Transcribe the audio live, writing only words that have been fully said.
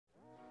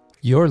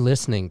You're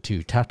listening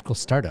to Tactical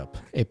Startup,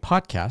 a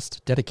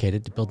podcast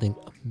dedicated to building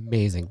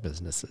amazing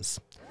businesses.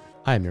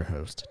 I am your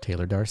host,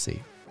 Taylor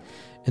Darcy.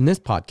 In this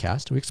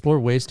podcast, we explore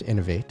ways to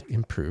innovate,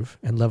 improve,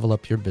 and level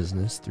up your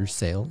business through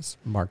sales,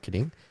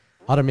 marketing,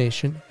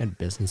 automation, and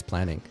business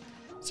planning.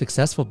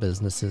 Successful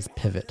businesses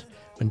pivot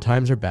when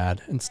times are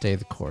bad and stay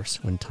the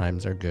course when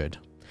times are good.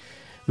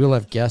 We will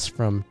have guests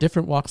from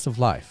different walks of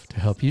life to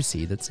help you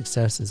see that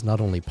success is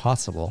not only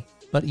possible,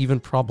 but even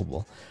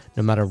probable,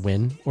 no matter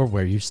when or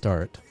where you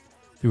start.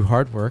 Through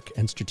hard work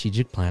and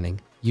strategic planning,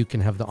 you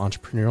can have the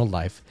entrepreneurial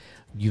life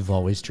you've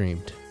always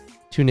dreamed.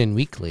 Tune in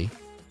weekly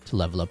to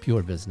level up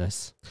your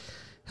business.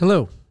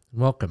 Hello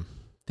and welcome.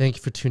 Thank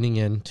you for tuning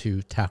in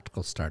to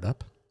Tactical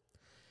Startup.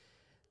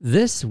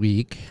 This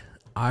week,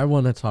 I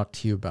want to talk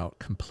to you about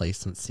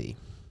complacency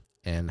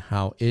and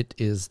how it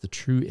is the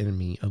true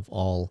enemy of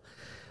all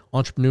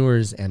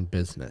entrepreneurs and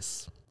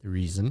business. The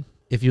reason,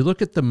 if you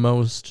look at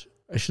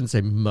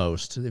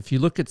if you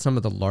look at some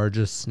of the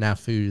largest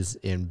snafus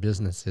in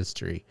business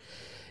history,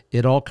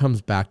 it all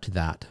comes back to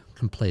that,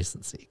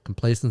 complacency.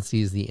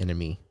 Complacency is the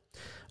enemy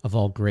of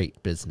all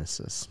great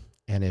businesses.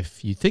 And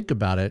if you think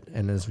about it,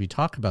 and as we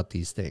talk about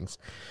these things,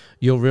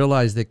 you'll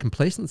realize that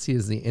complacency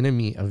is the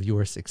enemy of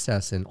your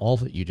success in all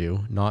that you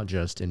do, not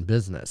just in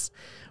business,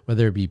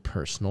 whether it be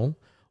personal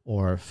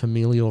or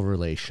familial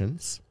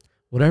relations.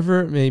 Whatever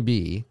it may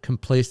be,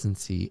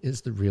 complacency is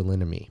the real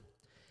enemy.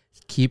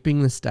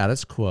 Keeping the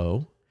status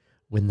quo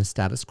when the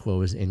status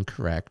quo is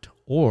incorrect,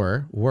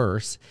 or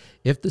worse,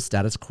 if the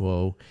status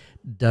quo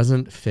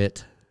doesn't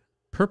fit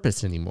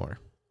purpose anymore.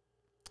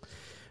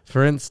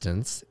 For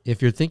instance,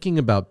 if you're thinking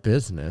about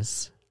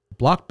business,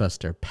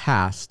 Blockbuster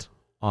passed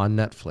on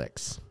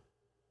Netflix.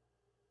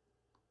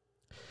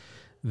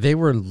 They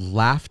were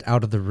laughed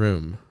out of the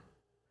room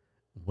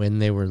when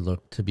they were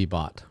looked to be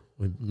bought.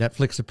 When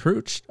Netflix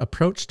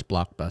approached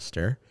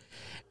Blockbuster,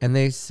 and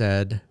they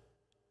said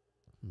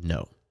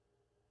no.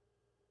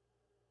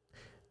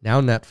 Now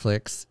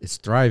Netflix is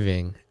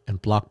thriving and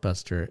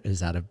Blockbuster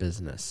is out of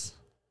business.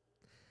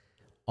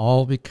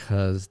 All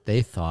because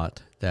they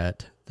thought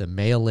that the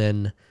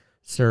mail-in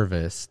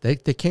service, they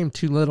came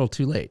too little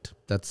too late.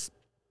 That's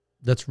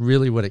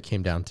really what it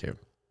came down to.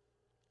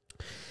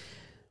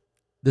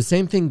 The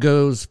same thing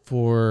goes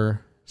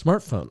for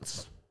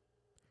smartphones.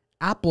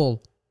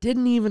 Apple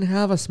didn't even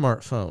have a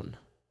smartphone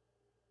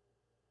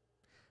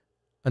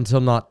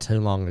until not too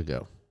long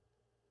ago.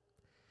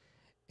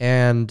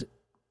 And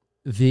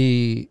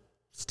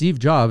Steve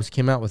Jobs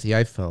came out with the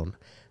iPhone.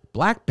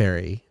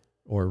 BlackBerry,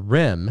 or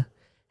RIM,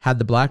 had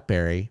the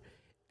BlackBerry,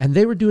 and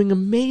they were doing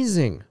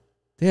amazing.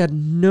 They had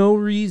no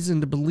reason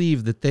to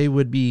believe that they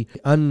would be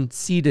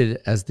unseated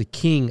as the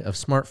king of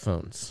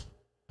smartphones,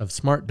 of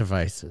smart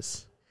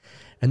devices.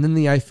 And then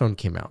the iPhone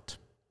came out.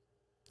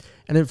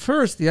 And at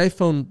first, the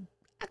iPhone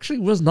actually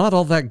was not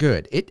all that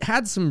good. It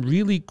had some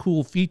really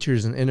cool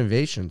features and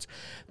innovations,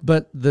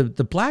 but the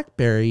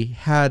BlackBerry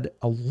had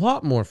a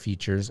lot more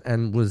features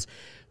and was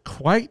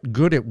quite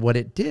good at what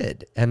it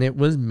did. And it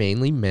was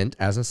mainly meant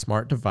as a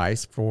smart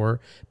device for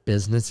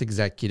business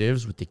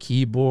executives with the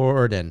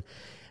keyboard and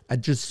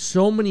just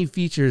so many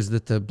features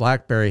that the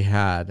BlackBerry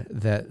had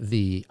that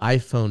the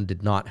iPhone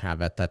did not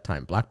have at that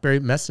time. BlackBerry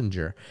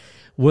Messenger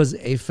was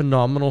a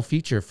phenomenal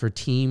feature for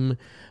team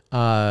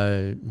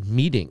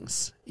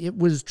meetings. It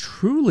was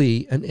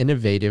truly an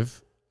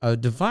innovative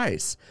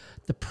device.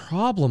 The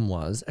problem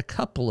was a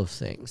couple of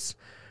things.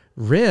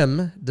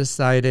 RIM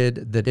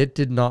decided that it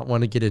did not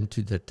want to get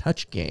into the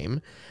touch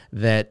game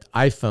that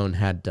iPhone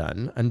had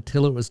done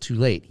until it was too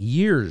late.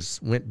 Years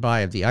went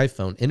by of the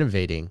iPhone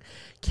innovating,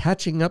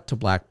 catching up to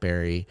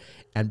BlackBerry,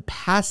 and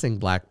passing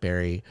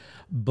BlackBerry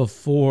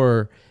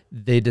before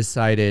they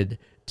decided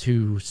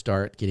to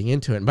start getting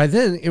into it. And by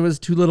then, it was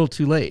too little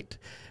too late.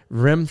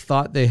 RIM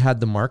thought they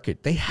had the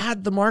market. They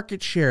had the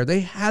market share.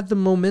 They had the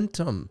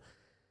momentum.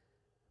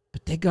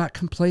 But they got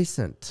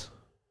complacent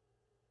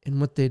in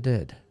what they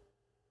did.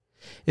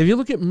 If you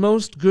look at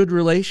most good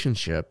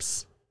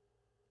relationships,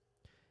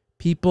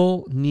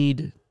 people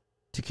need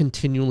to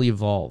continually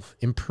evolve,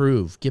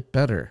 improve, get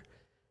better,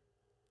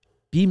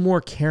 be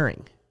more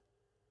caring.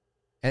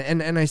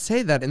 And I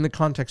say that in the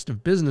context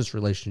of business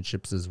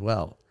relationships as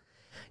well.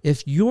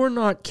 If you're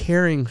not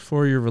caring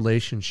for your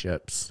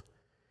relationships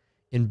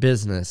in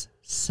business,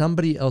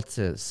 somebody else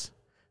is.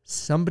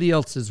 Somebody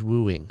else is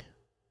wooing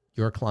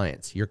your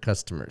clients, your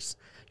customers,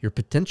 your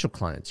potential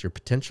clients, your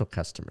potential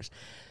customers.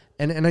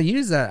 And I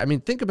use that. I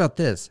mean, think about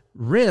this.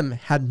 RIM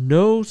had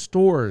no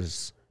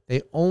stores.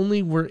 They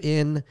only were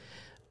in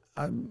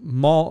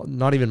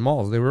not even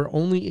malls.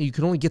 You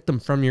could only get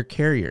them from your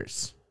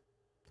carriers.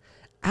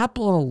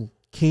 Apple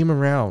came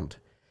around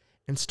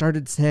and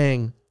started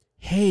saying,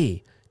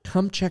 hey,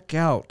 come check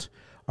out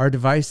our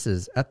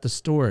devices at the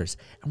stores.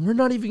 And we're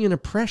not even going to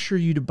pressure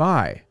you to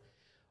buy.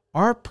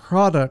 Our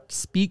product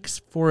speaks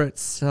for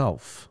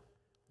itself.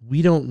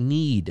 We don't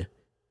need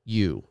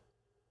you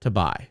to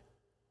buy.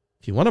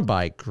 If you want to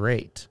buy,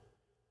 great.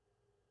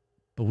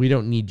 But we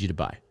don't need you to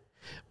buy.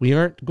 We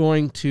aren't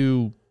going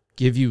to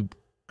give you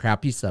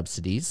crappy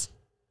subsidies.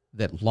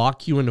 that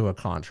lock you into a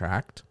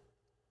contract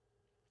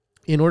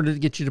in order to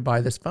get you to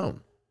buy this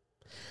phone.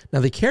 Now,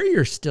 the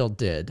carrier still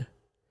did,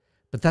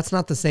 but that's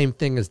not the same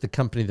thing as the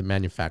company that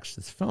manufactures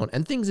this phone.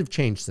 And things have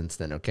changed since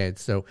then, okay?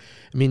 So,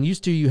 I mean,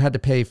 used to you had to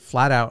pay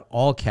flat out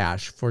all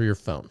cash for your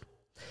phone.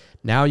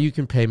 Now you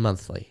can pay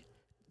monthly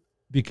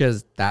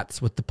because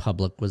that's what the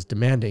public was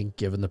demanding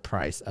given the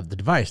price of the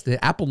device.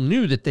 Apple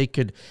knew that they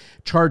could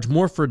charge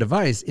more for a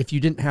device if you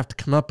didn't have to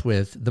come up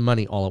with the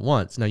money all at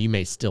once. Now, you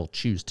may still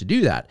choose to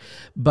do that,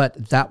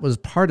 but that was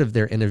part of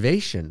their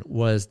innovation,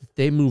 was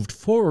they moved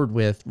forward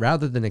with,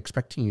 rather than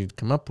expecting you to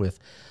come up with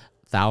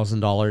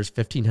 $1,000,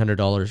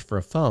 $1,500 for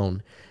a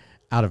phone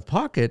out of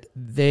pocket,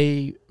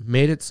 they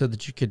made it so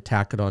that you could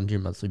tack it onto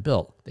your monthly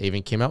bill. They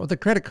even came out with a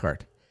credit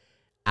card.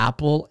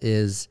 Apple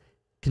is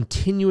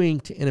continuing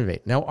to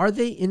innovate. Now, are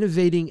they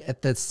innovating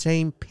at the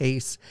same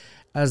pace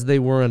as they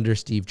were under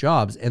Steve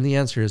Jobs? And the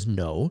answer is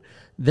no,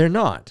 they're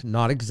not.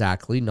 Not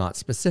exactly, not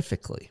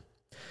specifically.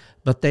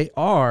 But they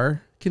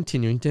are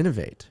continuing to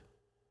innovate.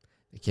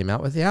 They came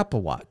out with the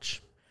Apple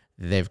Watch.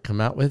 They've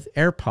come out with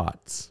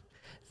AirPods.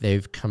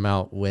 They've come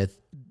out with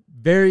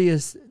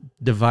various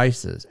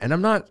devices. And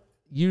I'm not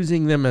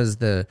using them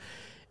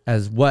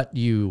as what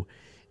you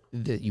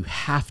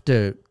have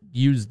to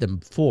use them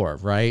for,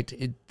 right?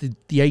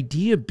 The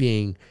idea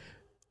being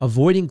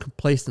avoiding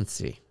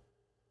complacency.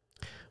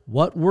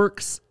 What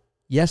works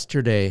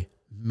yesterday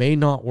may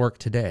not work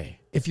today.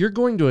 If you're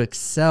going to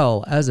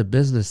excel as a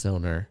business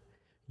owner,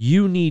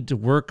 you need to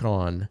work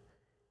on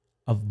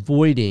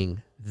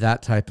avoiding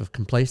that type of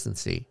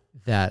complacency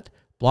that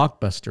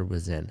Blockbuster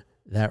was in,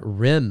 that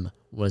RIM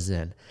was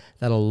in,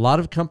 that a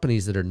lot of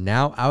companies that are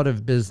now out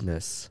of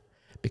business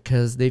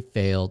because they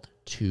failed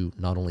to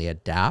not only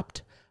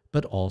adapt,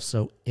 but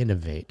also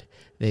innovate.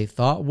 They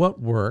thought what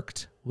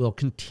worked will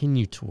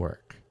continue to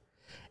work.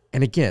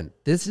 And again,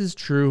 this is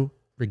true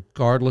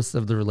regardless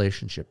of the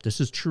relationship.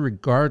 This is true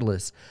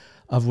regardless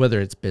of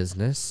whether it's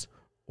business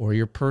or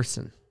your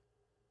person.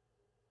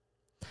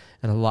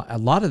 And a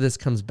lot of this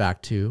comes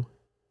back to,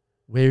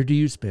 where do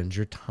you spend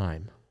your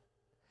time?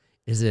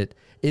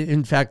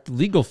 In fact, the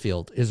legal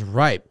field is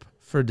ripe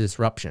for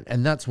disruption.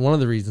 And that's one of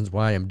the reasons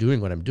why I'm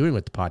doing what I'm doing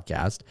with the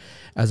podcast,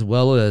 as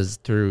well as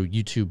through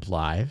YouTube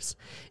Lives,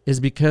 is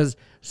because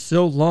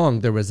so long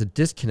there was a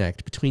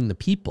disconnect between the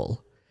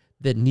people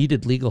that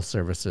needed legal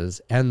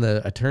services and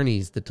the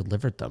attorneys that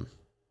delivered them.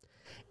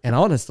 And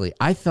honestly,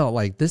 I felt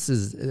like this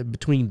is,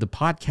 between the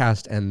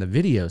podcast and the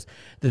videos,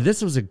 that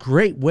this was a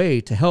great way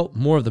to help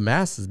more of the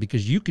masses,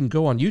 because you can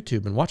go on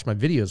YouTube and watch my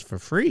videos for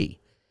free.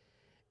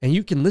 And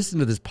you can listen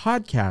to this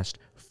podcast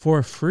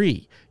for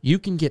free. You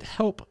can get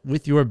help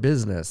with your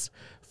business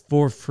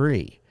for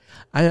free.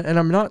 And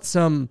I'm not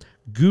some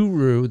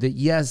guru that,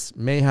 yes,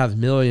 may have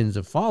millions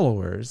of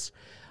followers.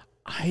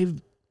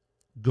 I've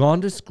gone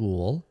to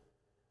school.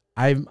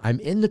 I'm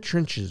in the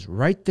trenches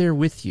right there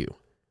with you,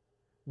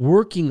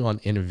 working on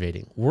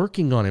innovating,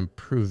 working on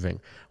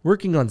improving,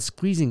 working on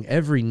squeezing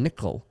every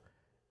nickel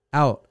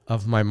out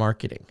of my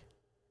marketing,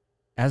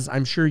 as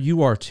I'm sure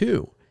you are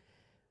too.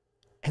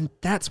 And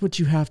that's what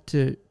you have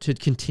to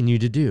continue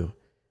to do.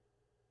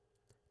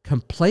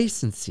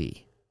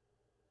 Complacency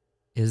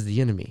is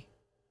the enemy,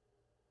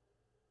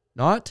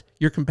 not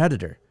your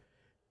competitor.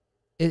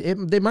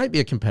 They might be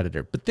a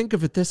competitor, but think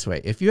of it this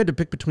way. If you had to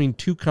pick between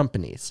two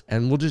companies,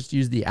 and we'll just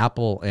use the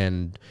Apple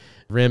and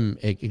RIM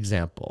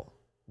example,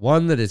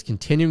 one that is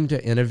continuing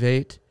to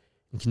innovate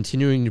and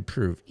continuing to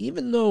improve,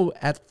 even though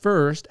at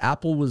first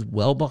Apple was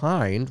well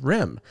behind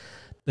RIM.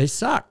 They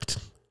sucked.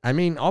 I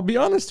mean, I'll be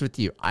honest with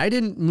you. I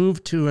didn't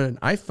move to an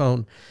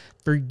iPhone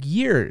for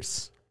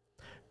years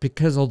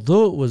because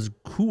although it was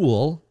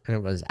cool and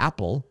it was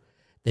Apple,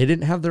 they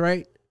didn't have the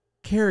right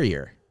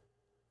carrier.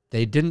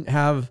 They didn't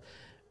have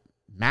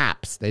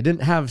maps. They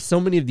didn't have so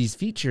many of these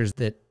features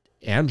that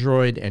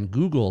Android and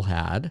Google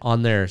had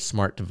on their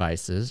smart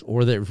devices,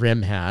 or that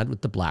RIM had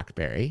with the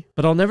BlackBerry.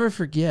 But I'll never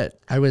forget,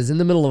 I was in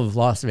the middle of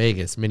Las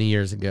Vegas many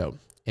years ago,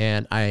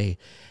 and I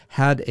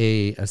had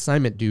a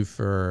assignment due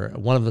for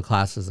one of the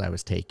classes I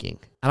was taking,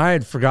 and I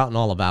had forgotten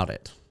all about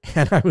it,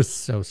 and I was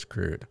so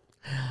screwed.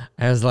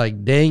 I was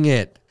like, dang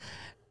it.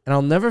 And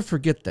I'll never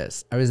forget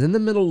this. I was in the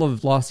middle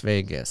of Las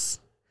Vegas,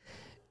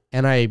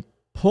 and I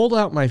pulled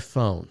out my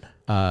phone,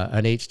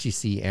 an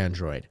HTC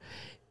Android,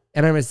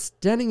 and I was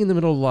standing in the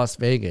middle of Las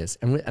Vegas,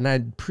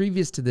 and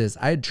previous to this,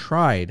 I had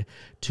tried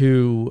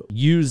to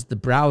use the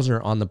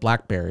browser on the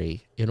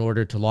BlackBerry in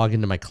order to log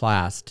into my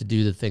class to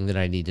do the thing that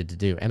I needed to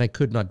do, and I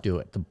could not do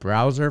it. The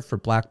browser for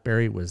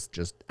BlackBerry was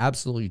just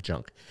absolutely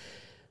junk.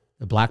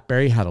 The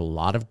BlackBerry had a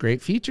lot of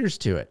great features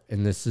to it,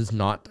 and this is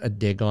not a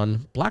dig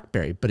on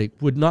BlackBerry, but it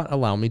would not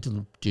allow me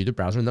to do the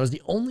browser, and that was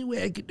the only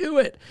way I could do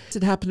it.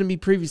 It happened to me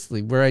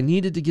previously where I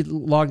needed to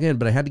log in,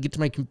 but I had to get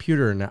to my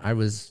computer, and I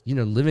was,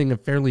 living a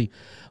fairly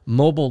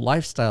mobile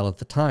lifestyle at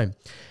the time.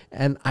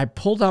 And I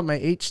pulled out my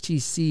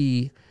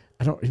HTC,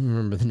 I don't even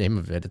remember the name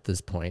of it at this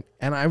point,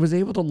 and I was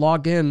able to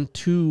log in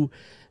to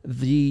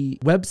the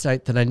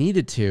website that I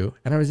needed to,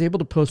 and I was able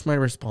to post my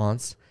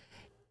response,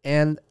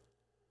 and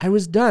I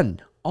was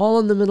done. all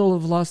in the middle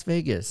of Las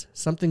Vegas,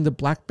 something that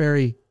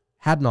BlackBerry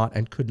had not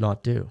and could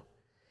not do.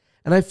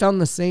 And I found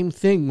the same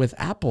thing with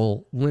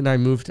Apple when I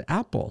moved to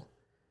Apple.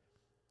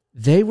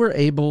 They were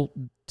able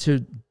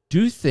to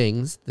do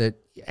things that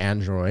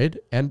Android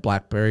and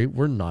BlackBerry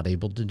were not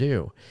able to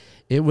do.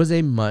 It was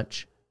a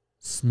much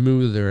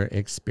smoother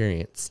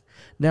experience.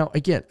 Now,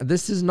 again,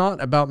 this is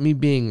not about me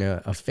being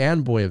a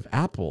fanboy of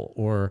Apple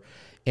or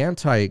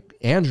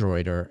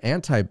anti-Android or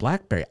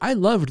anti-BlackBerry. I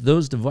loved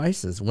those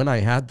devices when I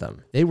had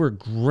them. They were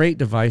great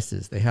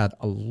devices. They had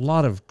a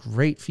lot of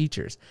great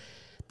features.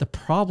 The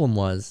problem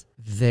was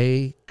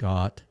they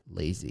got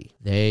lazy.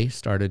 They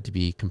started to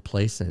be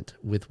complacent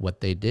with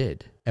what they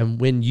did. And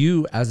when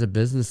you, as a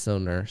business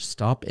owner,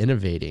 stop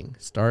innovating,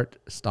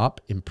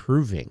 stop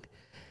improving,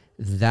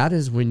 that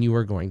is when you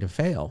are going to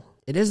fail.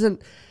 It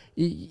isn't,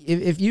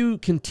 if you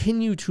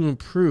continue to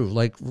improve,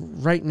 like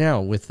right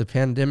now with the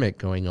pandemic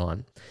going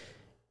on,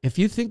 if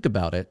you think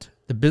about it,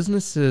 the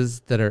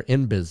businesses that are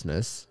in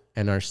business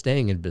and are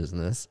staying in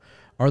business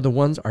are the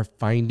ones are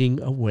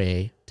finding a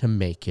way to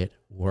make it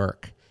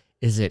work.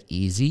 Is it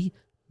easy?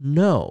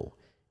 No,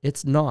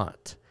 it's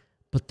not.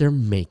 But they're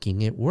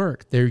making it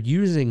work. They're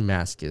using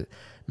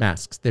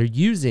masks. They're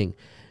using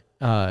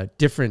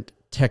different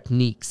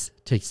techniques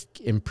to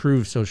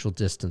improve social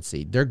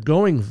distancing. They're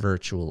going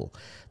virtual.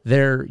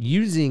 They're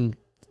using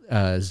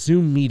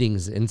Zoom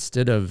meetings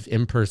instead of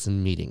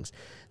in-person meetings.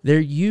 They're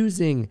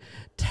using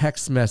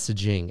text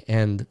messaging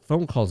and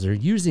phone calls. They're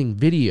using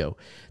video.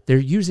 They're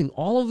using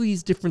all of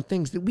these different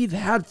things that we've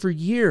had for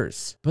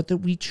years, but that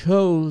we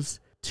chose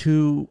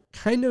to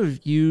kind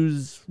of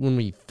use when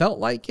we felt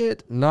like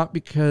it, not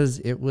because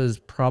it was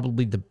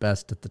probably the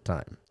best at the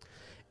time.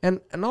 And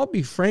I'll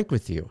be frank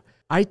with you.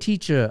 I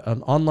teach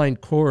an online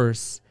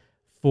course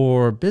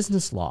for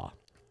business law,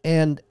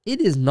 and it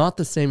is not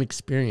the same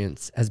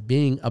experience as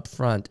being up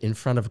front in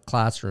front of a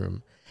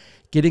classroom,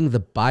 getting the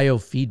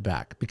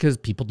biofeedback, because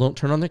people don't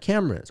turn on their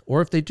cameras. Or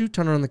if they do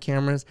turn on the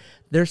cameras,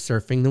 they're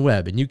surfing the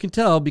web. And you can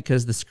tell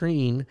because the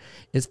screen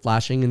is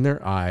flashing in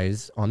their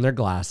eyes on their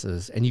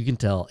glasses, and you can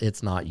tell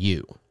it's not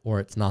you, or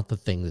it's not the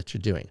thing that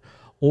you're doing.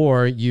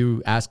 Or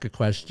you ask a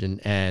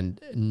question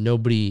and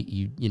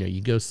nobody,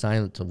 you go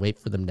silent to wait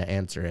for them to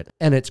answer it,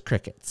 and it's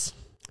crickets.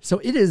 So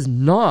it is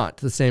not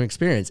the same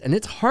experience, and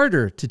it's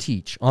harder to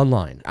teach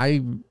online.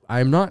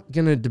 I'm not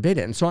going to debate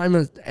it. And so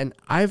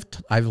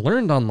I've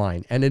learned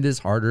online, and it is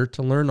harder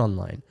to learn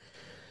online.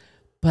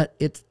 But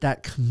it's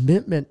that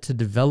commitment to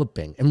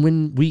developing. And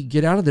when we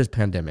get out of this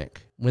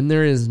pandemic, when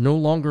there is no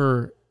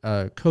longer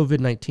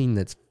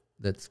COVID-19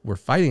 that's we're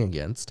fighting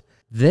against,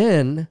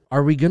 then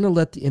are we going to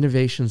let the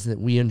innovations that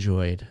we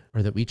enjoyed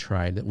or that we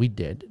tried, that we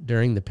did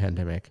during the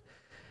pandemic,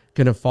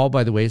 going to fall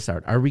by the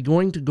wayside? Are we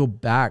going to go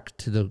back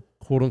to the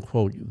quote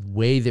unquote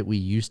way that we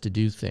used to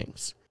do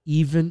things,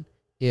 even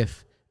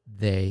if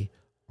they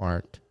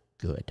aren't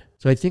good?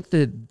 So I think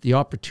that the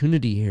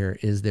opportunity here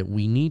is that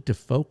we need to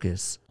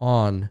focus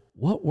on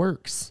what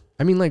works.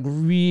 I mean, like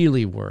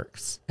really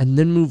works, and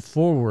then move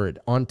forward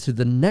onto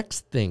the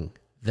next thing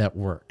that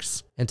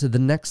works and to the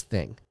next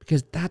thing,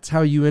 because that's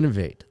how you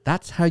innovate.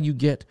 That's how you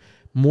get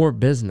more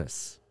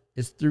business,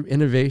 is through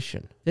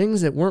innovation.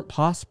 Things that weren't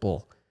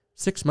possible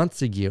 6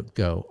 months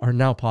ago are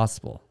now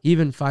possible,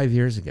 even 5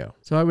 years ago.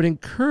 So I would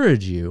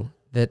encourage you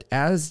that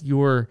as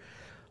you're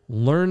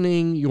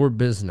learning your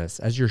business,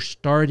 as you're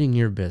starting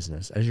your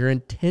business, as you're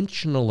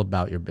intentional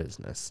about your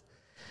business,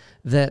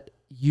 that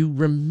you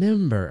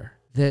remember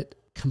that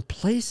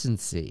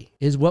complacency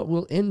is what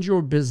will end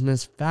your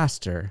business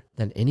faster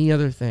than any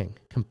other thing.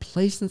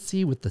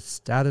 Complacency with the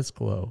status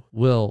quo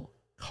will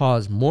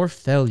cause more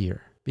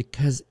failure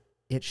because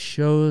it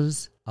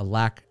shows a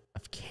lack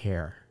of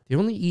care. The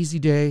only easy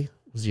day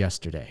was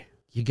yesterday.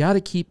 You got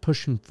to keep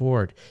pushing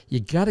forward. You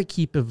got to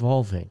keep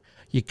evolving.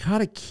 You got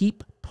to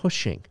keep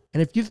pushing.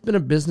 And if you've been a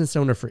business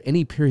owner for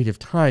any period of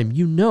time,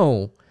 you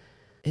know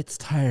it's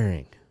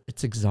tiring.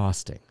 It's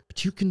exhausting.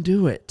 But you can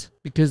do it,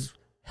 because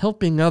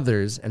helping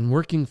others and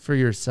working for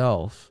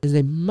yourself is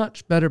a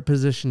much better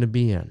position to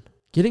be in.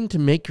 Getting to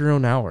make your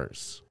own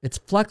hours. It's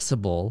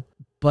flexible,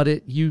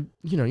 but you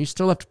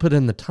still have to put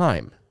in the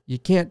time. You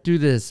can't do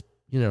this,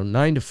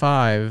 9 to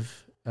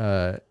 5,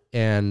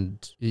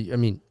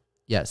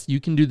 yes, you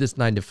can do this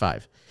 9 to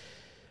 5,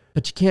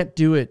 but you can't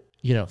do it,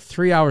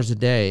 3 hours a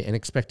day and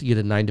expect to get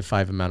a 9 to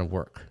 5 amount of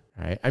work,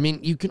 right? I mean,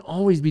 you can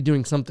always be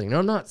doing something. Now,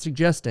 I'm not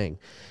suggesting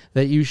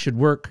that you should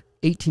work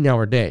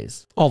 18-hour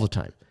days all the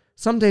time.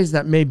 Some days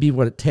that may be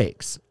what it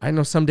takes. I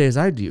know some days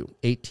I do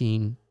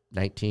 18,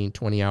 19,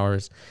 20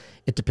 hours.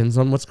 It depends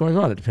on what's going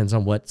on. It depends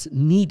on what's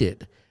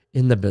needed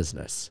in the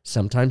business.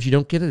 Sometimes you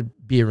don't get to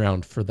be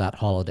around for that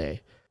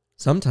holiday.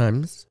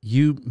 Sometimes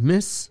you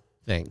miss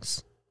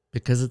things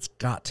because it's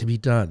got to be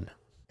done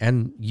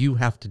and you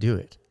have to do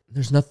it.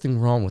 There's nothing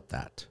wrong with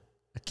that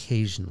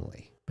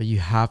occasionally, but you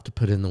have to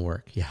put in the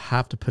work. You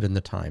have to put in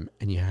the time,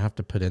 and you have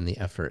to put in the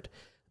effort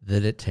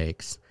that it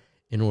takes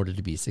in order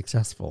to be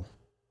successful.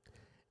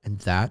 And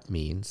that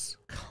means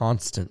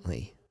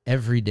constantly,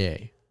 every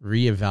day,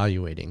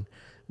 reevaluating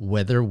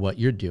whether what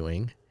you're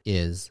doing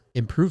is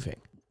improving.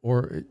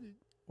 or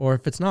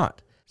if it's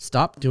not.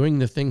 Stop doing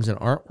the things that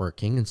aren't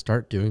working and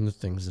start doing the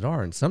things that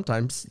are. And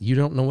sometimes you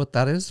don't know what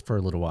that is for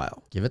a little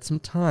while. Give it some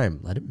time.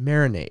 Let it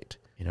marinate.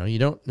 You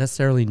don't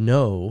necessarily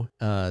know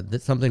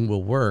that something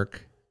will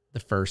work the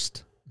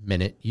first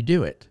minute you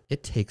do it.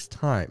 It takes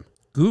time.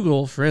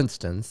 Google, for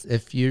instance,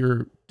 if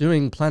you're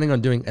planning on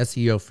doing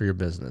SEO for your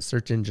business,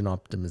 search engine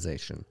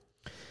optimization,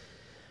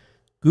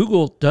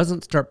 Google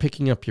doesn't start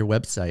picking up your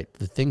website,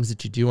 the things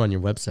that you do on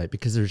your website,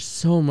 because there's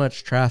so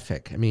much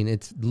traffic. I mean,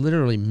 it's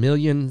literally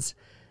millions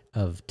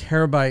of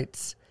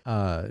terabytes,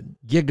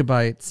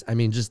 gigabytes. I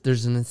mean,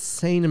 there's an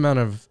insane amount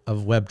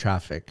of web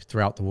traffic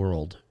throughout the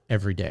world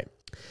every day.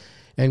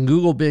 And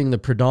Google being the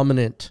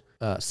predominant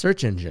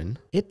search engine,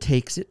 it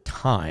takes it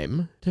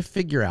time to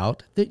figure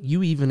out that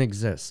you even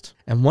exist.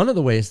 And one of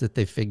the ways that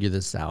they figure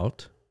this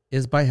out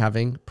is by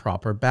having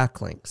proper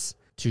backlinks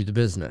to the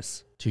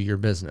business, to your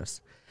business.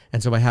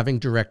 And so by having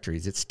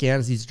directories, it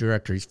scans these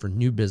directories for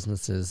new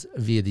businesses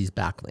via these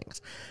backlinks.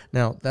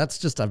 Now, that's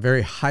just a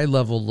very high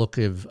level look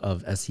of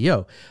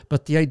SEO.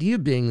 But the idea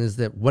being is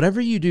that whatever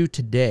you do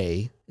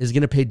today is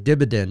going to pay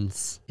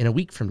dividends in a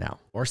week from now,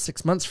 or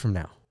 6 months from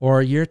now,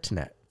 or a year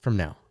from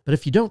now. But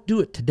if you don't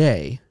do it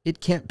today, it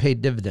can't pay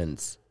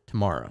dividends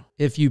tomorrow.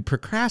 If you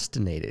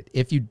procrastinate it,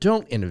 if you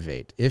don't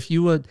innovate, if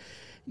you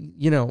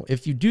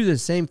do the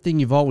same thing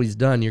you've always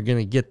done, you're going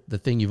to get the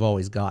thing you've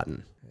always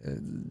gotten.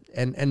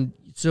 And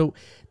so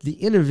the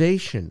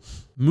innovation,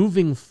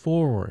 moving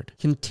forward,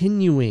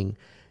 continuing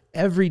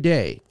every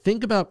day.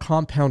 Think about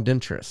compound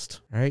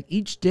interest, right?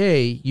 Each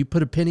day you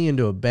put a penny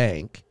into a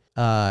bank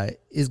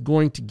is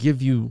going to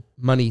give you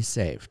money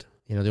saved.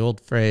 The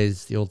old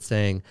phrase, the old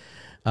saying,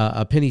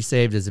 a penny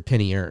saved is a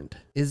penny earned,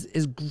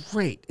 is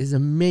great, is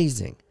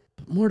amazing.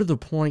 But more to the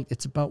point,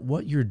 it's about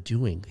what you're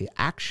doing, the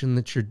action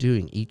that you're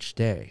doing each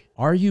day.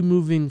 Are you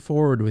moving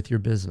forward with your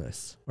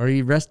business? Or are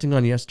you resting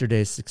on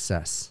yesterday's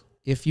success?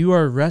 If you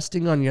are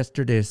resting on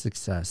yesterday's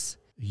success,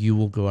 you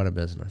will go out of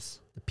business.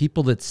 The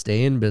people that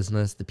stay in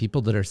business, the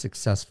people that are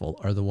successful,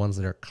 are the ones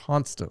that are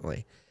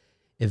constantly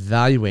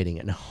evaluating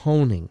and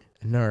honing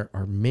and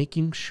are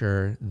making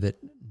sure that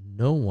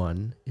no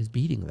one is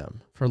beating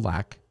them for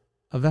lack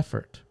of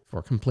effort,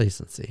 for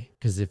complacency.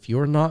 Because if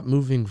you're not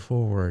moving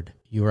forward,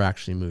 you're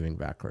actually moving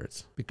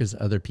backwards because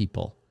other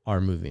people are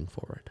moving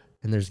forward.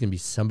 And there's going to be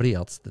somebody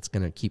else that's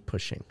going to keep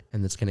pushing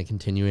and that's going to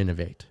continue to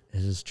innovate. It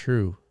is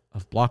true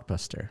of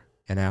Blockbuster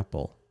and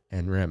Apple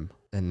and RIM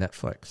and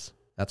Netflix.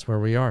 That's where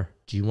we are.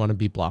 Do you want to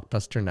be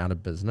Blockbuster and out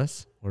of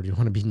business? Or do you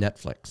want to be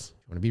Netflix? Do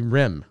you want to be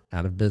RIM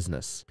out of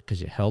business because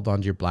you held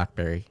onto your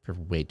BlackBerry for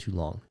way too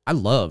long? I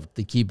loved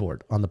the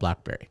keyboard on the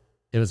BlackBerry.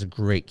 It was a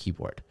great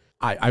keyboard.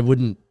 I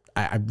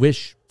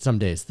wish some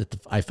days that the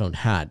iPhone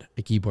had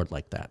a keyboard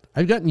like that.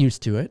 I've gotten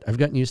used to it. I've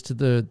gotten used to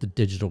the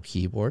digital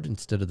keyboard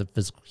instead of the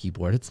physical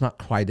keyboard. It's not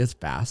quite as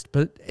fast,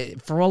 but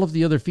for all of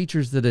the other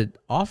features that it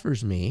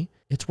offers me,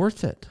 it's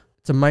worth it.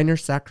 It's a minor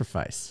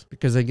sacrifice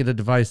because I get a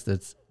device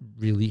that's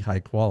really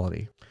high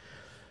quality.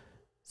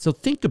 So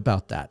think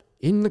about that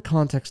in the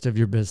context of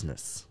your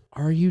business.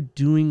 Are you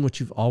doing what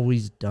you've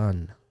always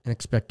done and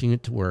expecting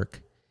it to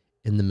work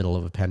in the middle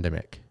of a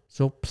pandemic?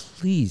 So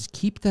please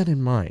keep that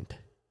in mind.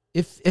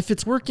 If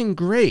it's working,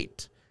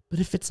 great. But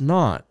if it's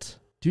not,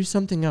 do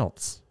something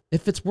else.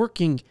 If it's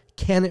working,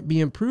 can it be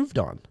improved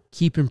on?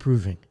 Keep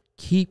improving.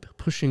 Keep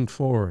pushing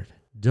forward.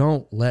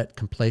 Don't let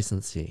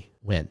complacency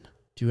win.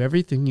 Do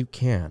everything you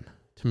can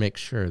to make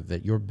sure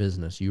that your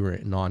business, you are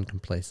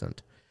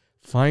non-complacent.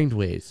 Find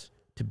ways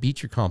to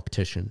beat your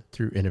competition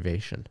through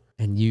innovation,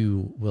 and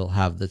you will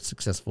have the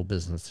successful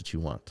business that you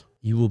want.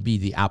 You will be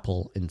the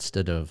Apple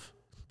instead of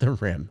the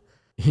RIM.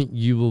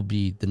 You will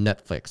be the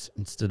Netflix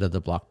instead of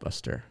the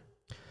Blockbuster.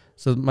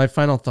 So my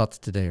final thoughts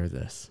today are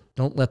this.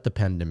 Don't let the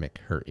pandemic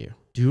hurt you.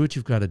 Do what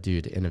you've got to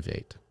do to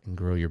innovate and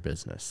grow your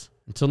business.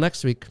 Until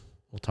next week,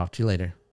 we'll talk to you later.